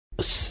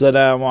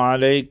Assalamu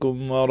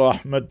alaikum wa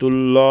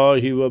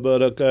rahmatullahi wa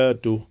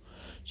barakatuh.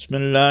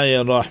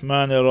 Bismillahir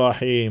Rahmanir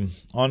Rahim.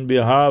 On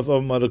behalf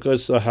of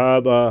Markaz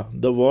Sahaba,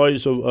 the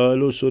voice of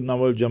Ahlus Sunnah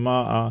wal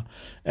Jama'ah,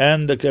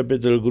 and the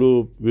Capital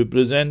Group, we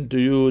present to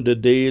you the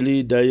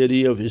daily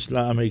diary of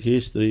Islamic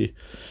history.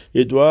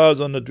 It was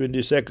on the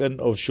 22nd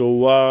of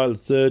Shawwal,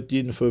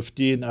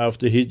 1315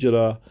 after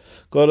Hijrah,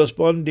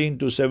 corresponding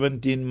to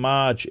 17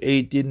 March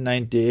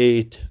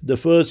 1898. The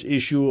first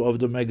issue of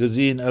the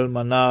magazine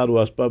Al-Manar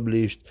was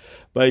published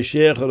by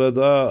Sheikh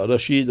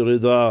Rashid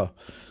Rida.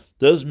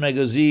 This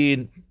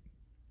magazine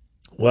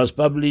was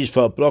published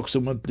for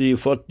approximately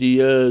 40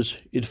 years.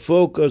 It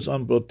focused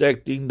on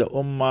protecting the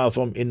Ummah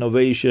from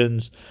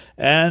innovations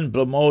and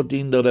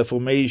promoting the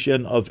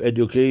reformation of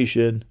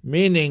education,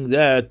 meaning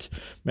that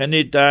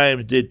many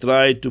times they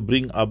tried to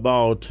bring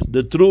about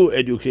the true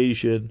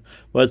education,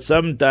 but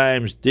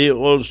sometimes they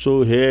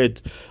also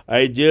had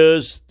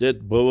ideas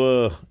that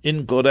were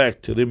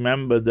incorrect.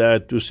 Remember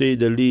that, to say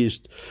the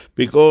least,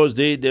 because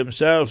they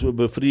themselves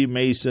were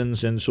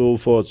Freemasons and so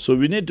forth. So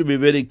we need to be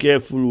very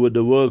careful with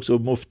the works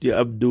of Mufti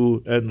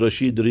Abdu and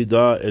Rashid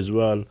Rida as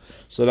well.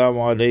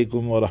 Assalamu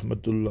alaikum wa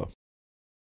rahmatullah.